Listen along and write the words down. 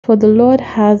For the Lord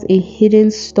has a hidden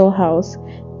storehouse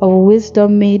of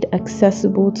wisdom made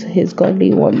accessible to his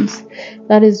godly ones.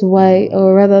 That is why,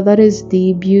 or rather, that is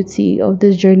the beauty of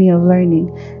this journey of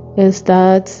learning, is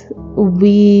that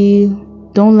we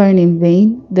don't learn in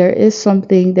vain. There is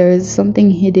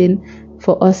something hidden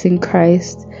for us in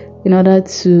Christ in order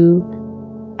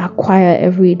to acquire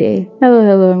every day.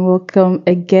 Hello, and welcome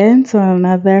again to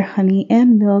another Honey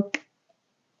and Milk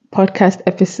podcast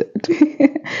episode.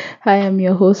 Hi, I'm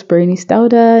your host, Bernie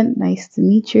Stauda. Nice to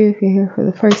meet you. If you're here for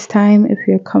the first time, if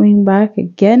you're coming back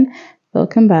again,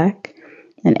 welcome back.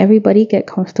 And everybody get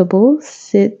comfortable,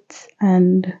 sit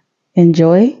and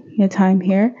enjoy your time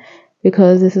here,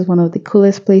 because this is one of the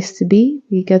coolest places to be.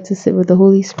 We get to sit with the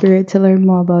Holy Spirit to learn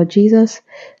more about Jesus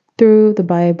through the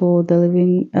Bible, the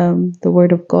living, the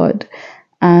Word of God,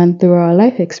 and through our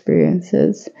life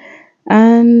experiences.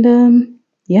 And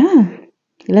yeah,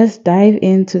 let's dive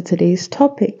into today's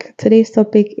topic. Today's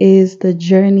topic is the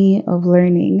journey of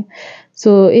learning.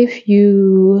 So if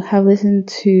you have listened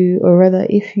to, or rather,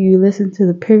 if you listened to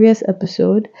the previous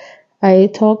episode,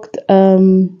 I talked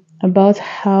about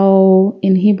how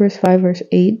in Hebrews 5 verse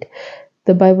 8,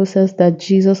 the Bible says that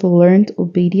Jesus learned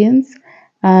obedience,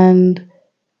 and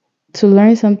to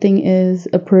learn something is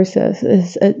a process.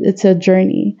 It's a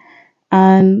journey.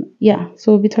 And yeah,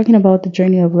 so we'll be talking about the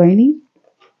journey of learning.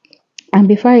 And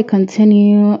before I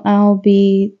continue, I'll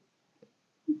be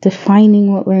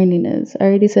defining what learning is. I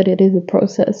already said it is a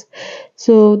process.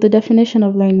 So the definition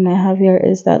of learning I have here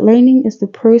is that learning is the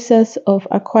process of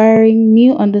acquiring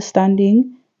new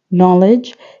understanding,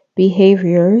 knowledge,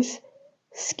 behaviors,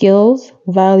 skills,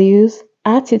 values,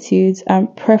 attitudes,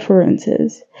 and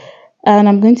preferences. And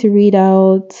I'm going to read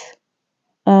out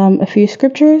a few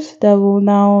scriptures that will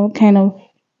now kind of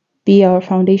be our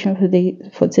foundation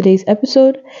for today's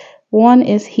episode. One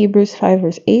is Hebrews 5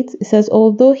 verse 8. It says,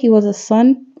 although he was a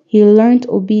son, he learned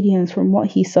obedience from what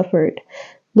he suffered.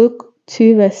 Luke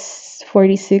 2 verse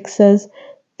 46 says,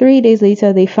 3 days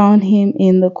later they found him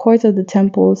in the court of the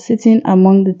temple, sitting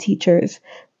among the teachers,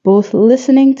 both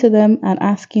listening to them and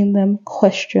asking them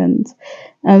questions.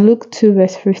 And Luke 2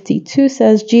 verse 52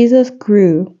 says, Jesus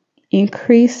grew,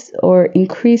 increased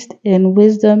in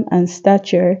wisdom and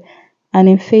stature, and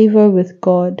in favor with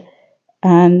God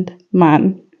and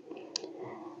man.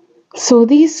 So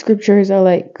these scriptures are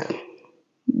like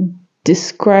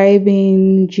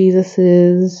describing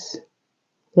Jesus's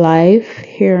life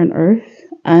here on earth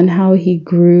and how he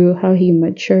grew, how he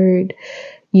matured.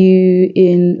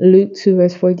 In Luke 2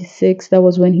 verse 46, that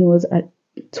was when he was at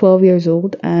 12 years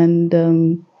old,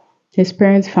 and his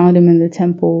parents found him in the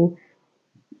temple,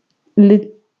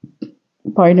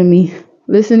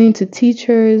 listening to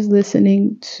teachers,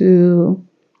 listening to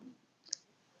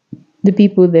the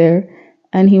people there,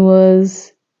 and he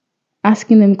was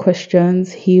asking them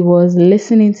questions, he was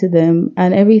listening to them,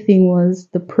 and everything was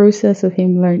the process of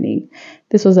him learning.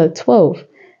 This was at 12.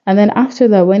 And then after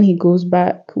that, when he goes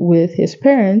back with his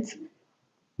parents,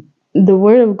 the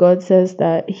word of God says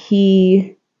that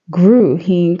he grew,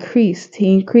 he increased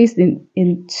in three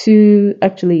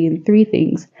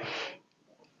things.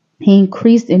 He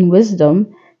increased in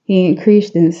wisdom, he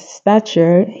increased in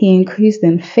stature, he increased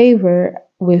in favor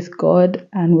with God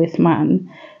and with man.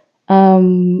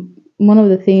 One of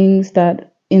the things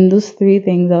that in those three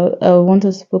things, I want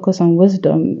us to focus on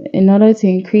wisdom. In order to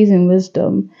increase in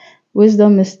wisdom,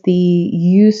 wisdom is the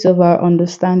use of our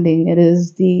understanding. It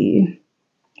is the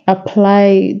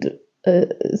applied,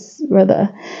 it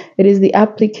is the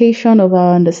application of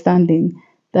our understanding.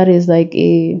 That is like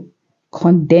a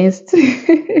condensed,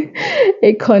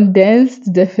 a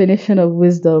condensed definition of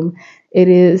wisdom. It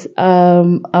is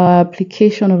our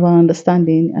application of our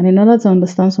understanding. And in order to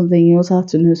understand something, you also have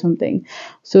to know something.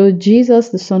 So Jesus,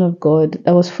 the Son of God,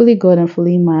 that was fully God and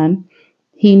fully man,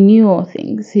 he knew all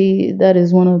things. That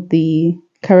is one of the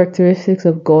characteristics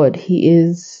of God. He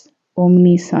is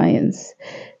omniscience.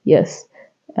 Yes,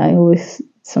 I always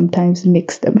sometimes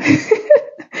mix them.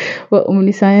 But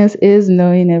omniscience is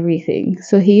knowing everything.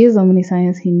 So he is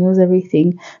omniscience, he knows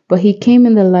everything, but he came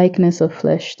in the likeness of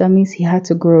flesh. That means he had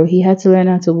to grow. He had to learn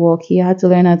how to walk. He had to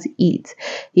learn how to eat.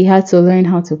 He had to learn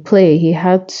how to play. He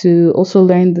had to also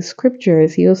learn the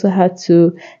scriptures. He also had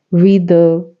to read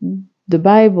the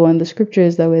Bible and the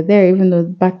scriptures that were there, even though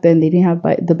back then they didn't have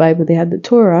the Bible, they had the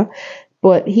Torah.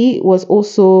 But he was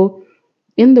also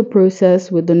in the process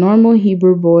with the normal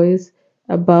Hebrew boys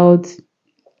about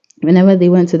whenever they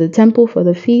went to the temple for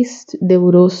the feast, they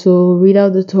would also read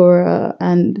out the Torah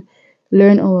and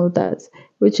learn all of that.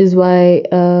 which is why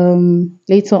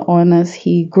later on, as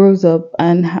he grows up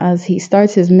and as he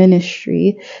starts his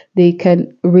ministry, they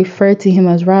can refer to him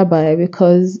as rabbi,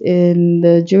 because in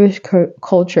the Jewish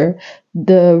culture,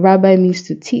 the rabbi means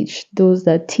to teach, those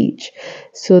that teach.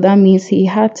 So that means he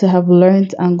had to have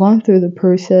learned and gone through the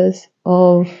process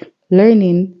of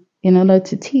learning in order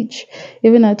to teach.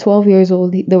 Even at 12 years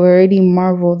old, they were already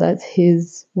marveled at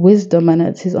his wisdom and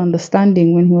at his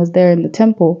understanding when he was there in the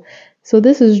temple. So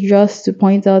this is just to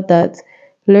point out that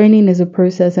learning is a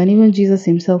process, and even Jesus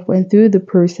himself went through the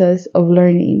process of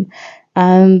learning.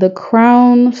 And the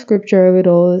crown scripture of it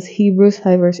all is Hebrews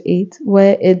 5 verse 8,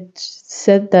 where it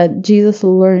said that Jesus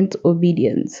learned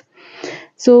obedience.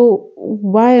 So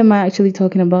why am I actually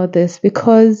talking about this?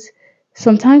 Because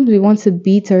sometimes we want to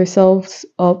beat ourselves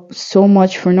up so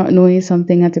much for not knowing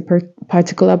something at a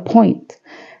particular point.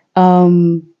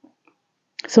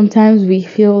 Sometimes we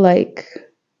feel like,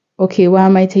 okay, why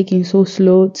am I taking so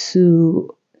slow to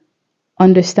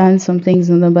understand some things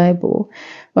in the Bible?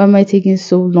 Why am I taking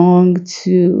so long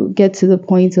to get to the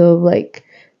point of like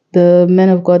the men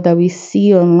of God that we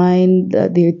see online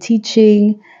that they're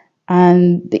teaching?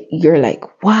 And you're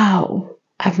like, wow,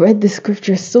 I've read the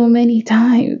scripture so many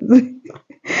times.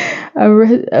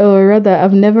 Or rather,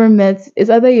 I've never met, it's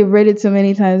either you've read it so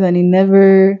many times and it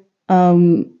never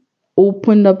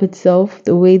opened up itself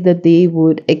the way that they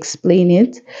would explain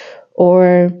it,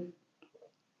 or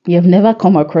you've never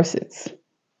come across it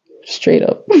straight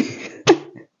up.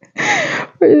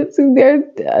 There,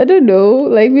 I don't know,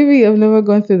 like maybe I've never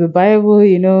gone through the Bible,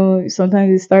 sometimes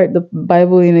you start the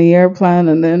Bible in a year plan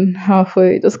and then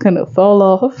halfway it just kind of fall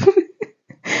off,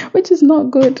 which is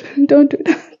not good. Don't do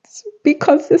that. Be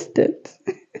consistent.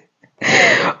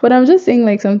 But I'm just saying,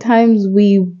 like, sometimes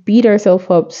we beat ourselves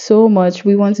up so much.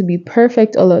 We want to be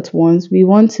perfect all at once. We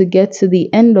want to get to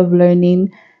the end of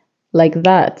learning like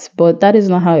that, but that is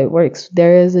not how it works.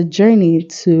 There is a journey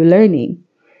to learning.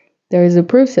 There is a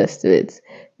process to it.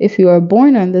 If you are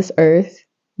born on this earth,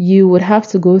 you would have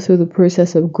to go through the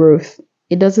process of growth.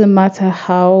 It doesn't matter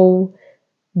how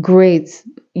great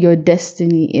your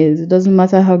destiny is. It doesn't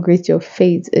matter how great your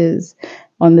fate is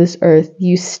on this earth.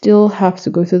 You still have to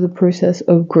go through the process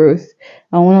of growth.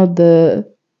 And one of the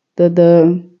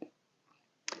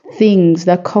things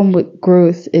that come with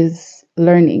growth is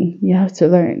learning. You have to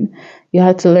learn. You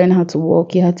have to learn how to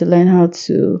walk. You have to learn how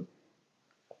to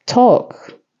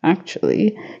talk,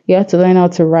 actually. You have to learn how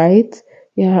to write.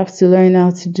 You have to learn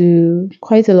how to do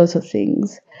quite a lot of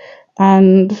things.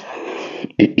 And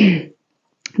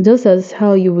just as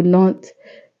how you would not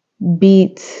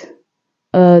beat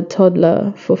a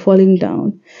toddler for falling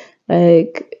down,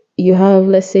 like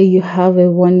let's say you have a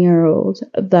 1-year-old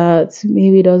that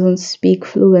maybe doesn't speak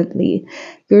fluently.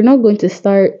 You're not going to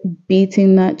start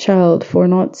beating that child for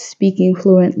not speaking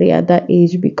fluently at that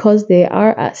age, because they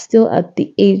are still at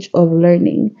the age of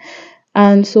learning.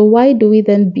 And so why do we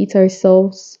then beat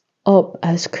ourselves up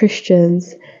as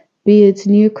Christians, be it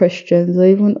new Christians or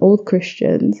even old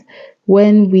Christians,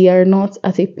 when we are not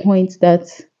at a point that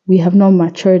we have not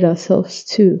matured ourselves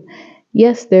to?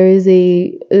 Yes, there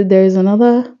is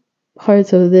another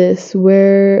part of this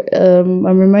where I'm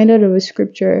reminded of a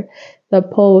scripture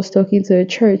that Paul was talking to a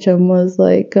church and was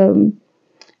like,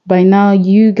 by now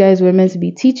you guys were meant to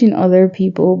be teaching other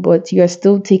people, but you're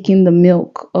still taking the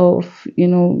milk of,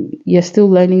 you're still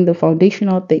learning the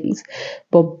foundational things.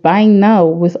 But by now,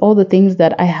 with all the things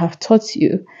that I have taught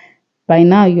you, by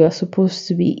now you are supposed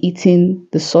to be eating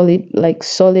the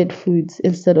solid foods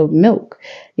instead of milk.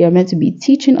 You're meant to be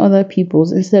teaching other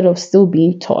people's instead of still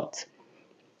being taught.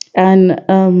 And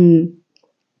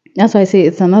that's why I say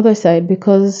it's another side,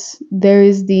 because there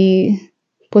is the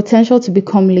potential to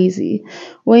become lazy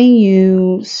when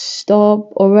you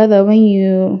stop, or rather when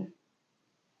you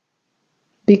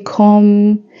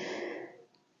become,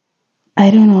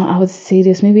 I don't know, I would say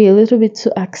this, maybe a little bit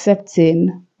too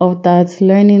accepting of that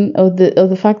learning, of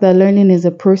the fact that learning is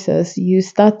a process. You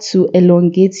start to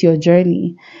elongate your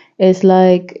journey. It's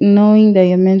like knowing that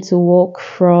you're meant to walk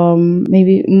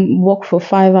for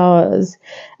 5 hours,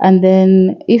 and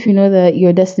then if you know that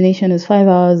your destination is 5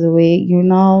 hours away, you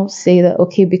now say that,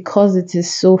 okay, because it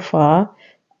is so far,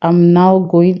 I'm now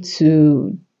going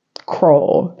to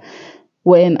crawl,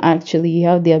 when actually you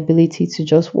have the ability to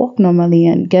just walk normally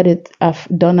and get it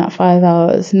done at 5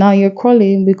 hours. Now you're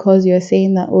crawling because you're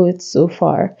saying that, oh, it's so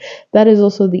far. That is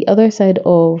also the other side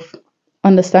of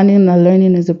understanding that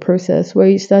learning is a process, where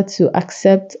you start to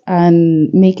accept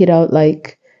and make it out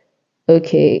like,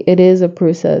 okay, it is a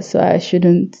process, so I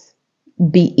shouldn't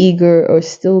be eager or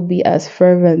still be as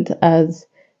fervent as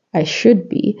I should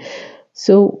be.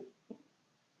 So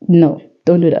no,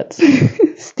 Don't do that.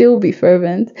 Still be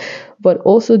fervent, but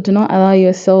also do not allow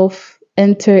yourself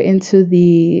enter into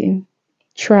the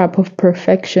trap of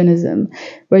perfectionism,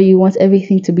 where you want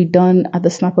everything to be done at the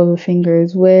snap of the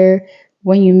fingers, where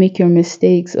when you make your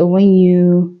mistakes, or when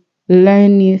you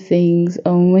learn new things,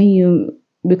 or when you,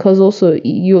 because also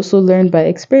you also learn by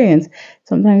experience.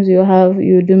 Sometimes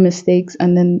you do mistakes,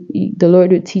 and then the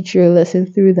Lord will teach you a lesson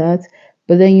through that,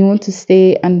 but then you want to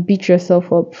stay and beat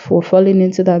yourself up for falling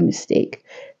into that mistake.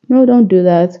 No, don't do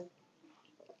that.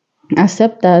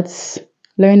 Accept that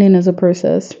learning is a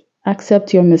process.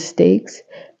 Accept your mistakes.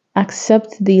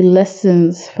 Accept the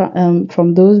lessons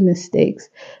from those mistakes,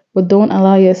 but don't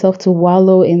allow yourself to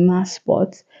wallow in that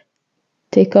spot.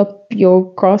 Take up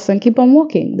your cross and keep on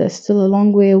walking. There's still a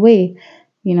long way away,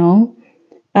 you know.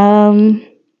 Um,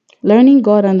 Learning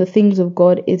God and the things of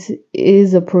God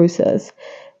is a process.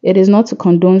 It is not to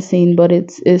condone sin, but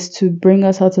it is to bring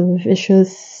us out of a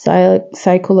vicious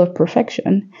cycle of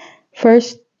perfection.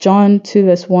 First John 2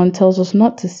 verse 1 tells us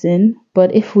not to sin,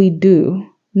 but if we do,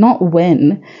 not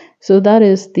when. So that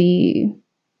is the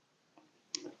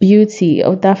beauty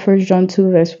of that First John 2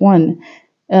 verse 1.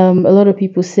 A lot of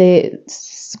people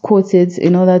quote it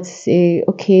in order to say,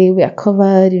 okay, we are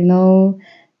covered,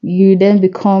 you then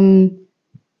become,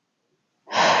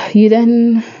 you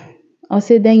then I'll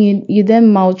say then you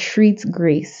then maltreat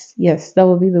grace. Yes, that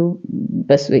would be the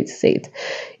best way to say it.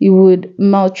 You would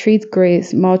maltreat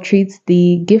grace, maltreat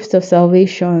the gift of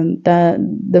salvation, that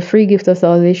the free gift of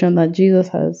salvation that Jesus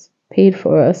has paid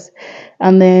for us,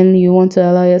 and then you want to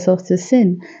allow yourself to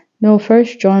sin. No,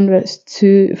 First John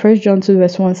 2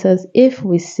 verse 1 says, if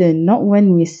we sin, not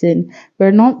when we sin.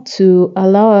 We're not to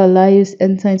allow our lives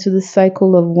enter into the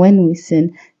cycle of when we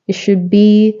sin. It should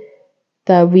be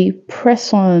that we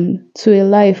press on to a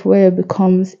life where it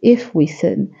becomes if we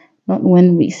sin, not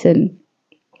when we sin.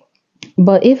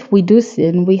 But if we do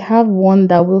sin, we have one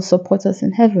that will support us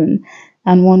in heaven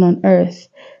and one on earth.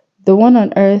 The one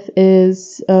on earth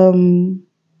is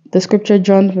the scripture,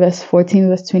 John verse 14,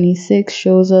 verse 26,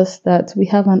 shows us that we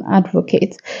have an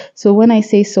advocate. So when I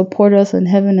say support us in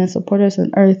heaven and support us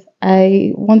on earth,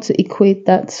 I want to equate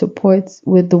that support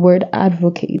with the word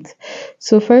advocate.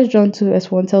 So First John 2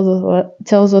 verse 1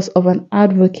 tells us of an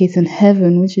advocate in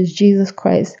heaven, which is Jesus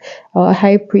Christ, our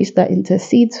high priest that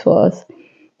intercedes for us.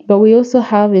 But we also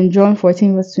have in John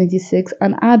 14 verse 26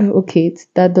 an advocate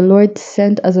that the Lord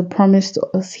sent as a promise to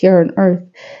us here on earth.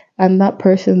 And that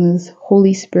person is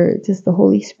Holy Spirit, is the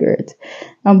Holy Spirit.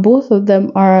 And both of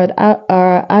them are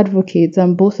advocates,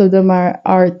 and both of them are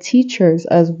our teachers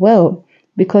as well.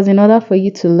 Because in order for you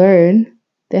to learn,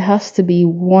 there has to be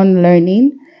one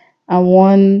learning and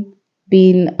one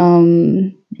being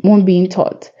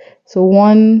taught. So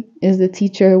one is the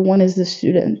teacher, one is the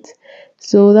student.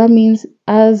 So that means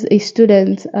as a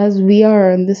student, as we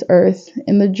are on this earth,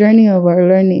 in the journey of our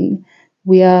learning,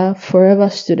 we are forever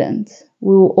students.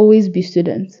 We will always be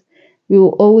students. We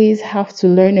will always have to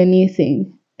learn a new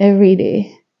thing every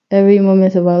day, every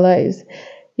moment of our lives.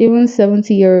 Even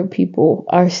 70-year-old people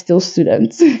are still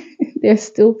students. They're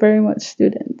still very much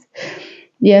students.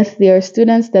 Yes, they are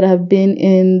students that have been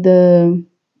in the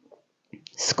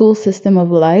school system of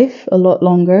life a lot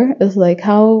longer. It's like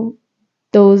how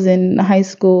those in high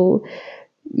school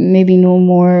maybe know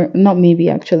more, not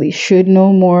maybe actually, should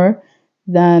know more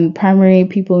than primary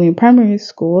people in primary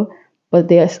school, but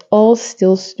they are all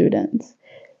still students.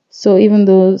 So even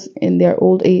those in their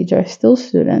old age are still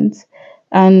students.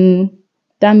 And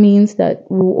that means that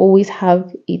we'll always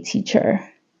have a teacher.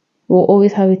 We'll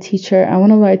always have a teacher. And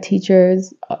one of our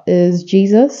teachers is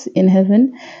Jesus in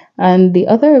heaven. And the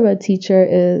other of our teacher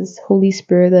is Holy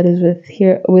Spirit that is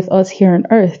with us here on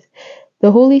earth.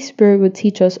 The Holy Spirit will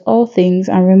teach us all things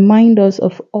and remind us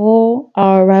of all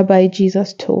our Rabbi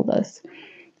Jesus told us.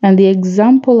 And the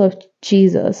example of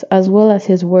Jesus, as well as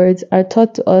his words, are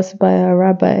taught to us by our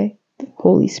Rabbi, the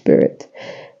Holy Spirit.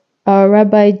 Our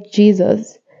Rabbi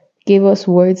Jesus gave us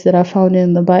words that are found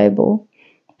in the Bible,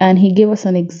 and he gave us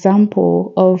an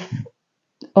example of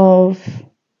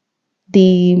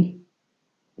the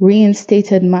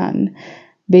reinstated man,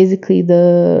 basically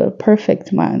the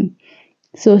perfect man.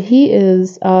 So he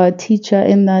is our teacher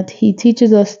in that he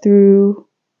teaches us through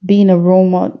being a role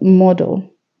model.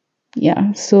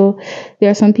 Yeah, so there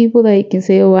are some people that you can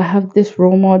say, oh, I have this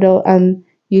role model, and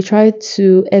you try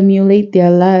to emulate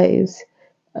their lives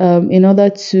in order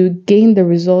to gain the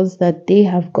results that they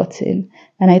have gotten.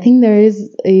 And I think there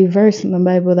is a verse in the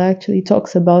Bible that actually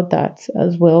talks about that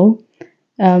as well.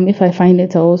 If I find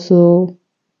it, I'll also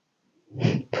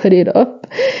put it up.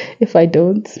 If I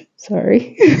don't,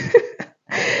 sorry.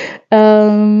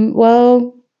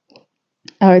 Well,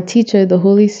 our teacher, the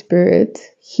Holy Spirit,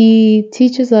 he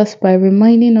teaches us by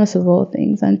reminding us of all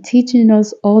things and teaching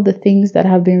us all the things that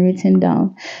have been written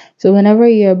down. So whenever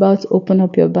you're about to open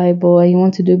up your Bible and you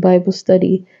want to do Bible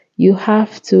study, you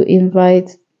have to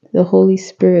invite the Holy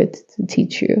Spirit to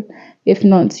teach you. If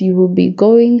not, you will be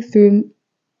going through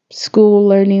school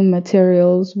learning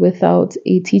materials without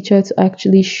a teacher to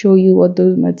actually show you what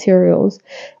those materials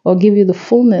or give you the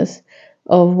fullness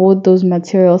of what those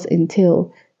materials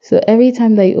entail. So every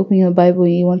time that you open your Bible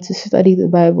and you want to study the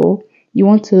Bible, you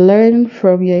want to learn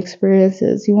from your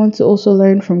experiences. You want to also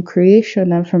learn from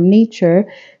creation and from nature.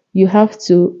 You have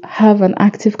to have an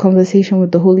active conversation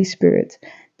with the Holy Spirit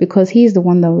because He is the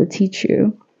one that will teach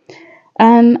you.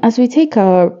 And as we take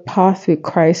our path with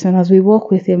Christ and as we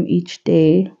walk with Him each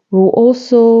day, we'll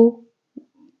also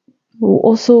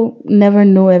never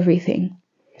know everything.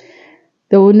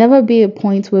 There will never be a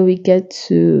point where we get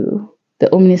to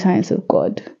the omniscience of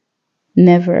God.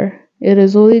 Never. It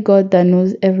is only God that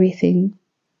knows everything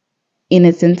in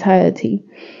its entirety.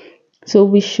 So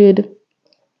we should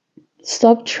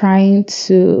stop trying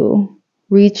to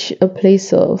reach a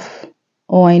place of,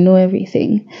 oh, I know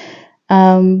everything.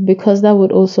 Because that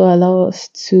would also allow us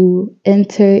to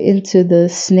enter into the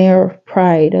snare of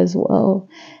pride as well.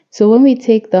 So when we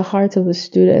take the heart of a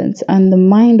student and the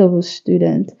mind of a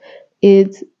student,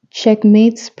 it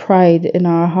checkmates pride in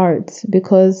our hearts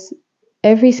because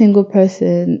every single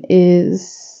person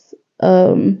is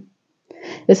a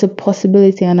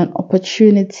possibility and an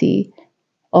opportunity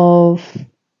of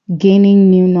gaining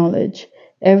new knowledge.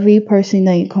 Every person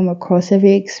that you come across,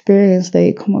 every experience that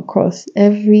you come across,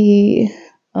 every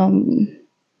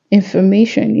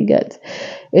information you get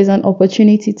is an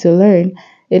opportunity to learn.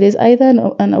 It is either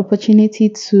an opportunity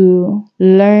to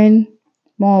learn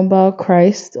more about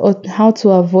Christ or how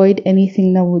to avoid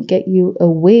anything that would get you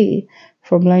away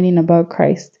from learning about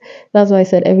Christ. That's why I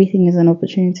said everything is an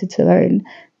opportunity to learn.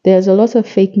 There's a lot of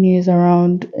fake news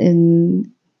around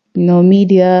in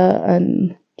media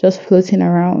and just floating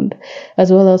around,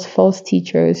 as well as false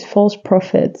teachers, false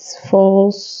prophets,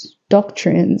 false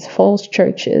doctrines, false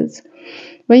churches.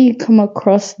 When you come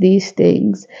across these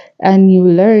things and you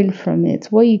learn from it,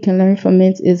 what you can learn from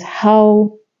it is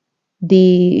how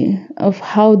they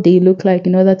look like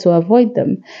in order to avoid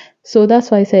them. So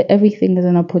that's why I say everything is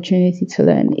an opportunity to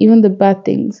learn. Even the bad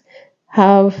things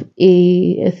have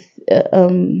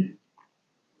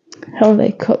how do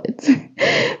I call it?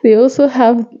 they also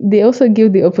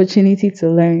give the opportunity to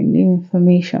learn new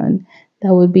information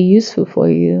that would be useful for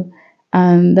you.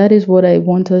 And that is what I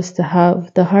want us to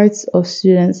have, the hearts of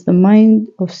students, the mind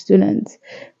of students,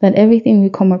 that everything we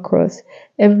come across,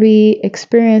 every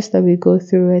experience that we go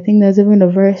through. I think there's even a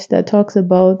verse that talks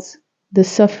about the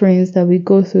sufferings that we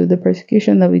go through, the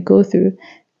persecution that we go through.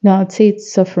 Now, I'd say it's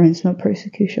sufferings, not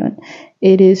persecution.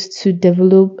 It is to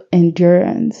develop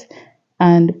endurance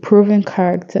and proven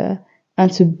character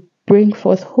and to bring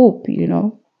forth hope,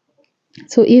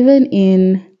 So even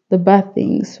in the bad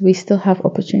things, we still have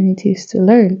opportunities to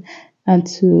learn and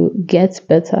to get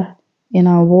better in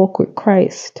our walk with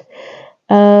Christ.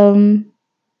 We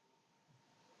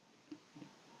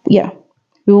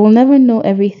will never know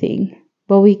everything,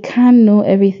 but we can know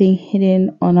everything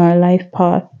hidden on our life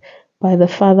path by the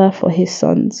Father for His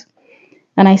sons.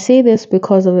 And I say this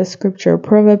because of the scripture,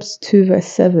 Proverbs 2 verse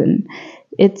 7.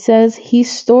 It says, He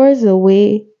stores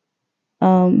away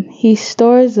wisdom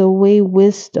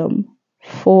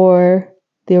for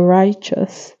the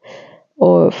righteous,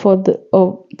 or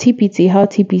TPT, how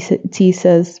TPT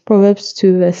says, Proverbs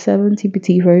 2 verse 7,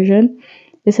 TPT version.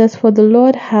 It says, For the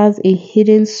Lord has a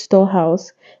hidden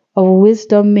storehouse of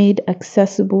wisdom made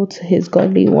accessible to His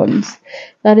godly ones.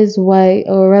 That is why,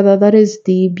 or rather, that is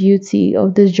the beauty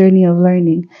of this journey of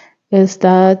learning, is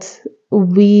that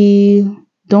we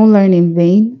don't learn in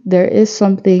vain. There is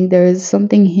something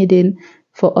hidden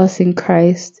for us in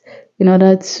Christ in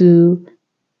order to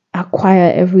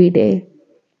acquire every day.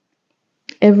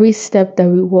 Every step that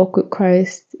we walk with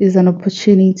Christ is an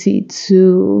opportunity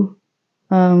to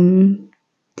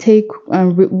take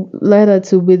and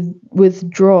to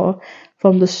withdraw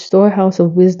from the storehouse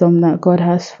of wisdom that God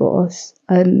has for us.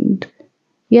 And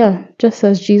just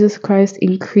as Jesus Christ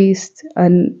increased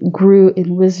and grew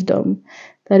in wisdom,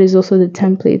 that is also the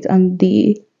template and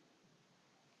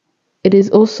it is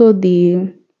also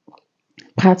the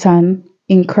pattern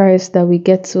in Christ that we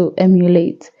get to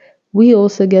emulate. We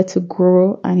also get to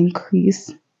grow and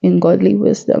increase in godly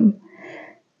wisdom.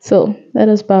 So let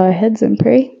us bow our heads and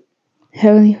pray.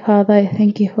 Heavenly Father, I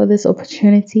thank you for this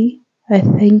opportunity. I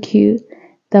thank you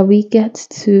that we get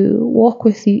to walk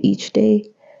with you each day.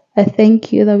 I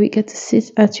thank you that we get to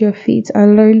sit at your feet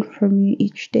and learn from you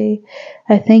each day.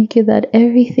 I thank you that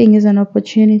everything is an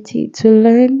opportunity to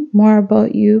learn more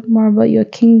about you, more about your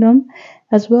kingdom,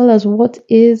 as well as what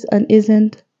is and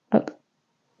isn't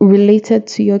related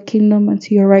to your kingdom and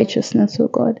to your righteousness, oh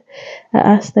God. I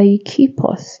ask that you keep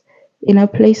us in a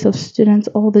place of students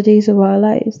all the days of our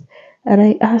lives. And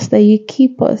I ask that you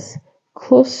keep us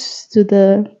close to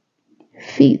the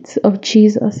feet of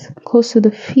Jesus, close to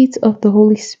the feet of the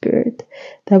Holy Spirit,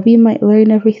 that we might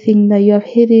learn everything that you have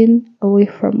hidden away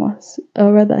from us,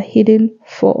 or rather hidden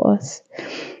for us.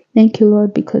 Thank you,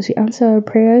 Lord, because you answer our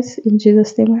prayers. In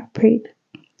Jesus' name I prayed.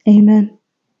 Amen.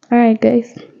 All right,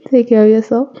 guys, take care of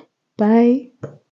yourself. Bye.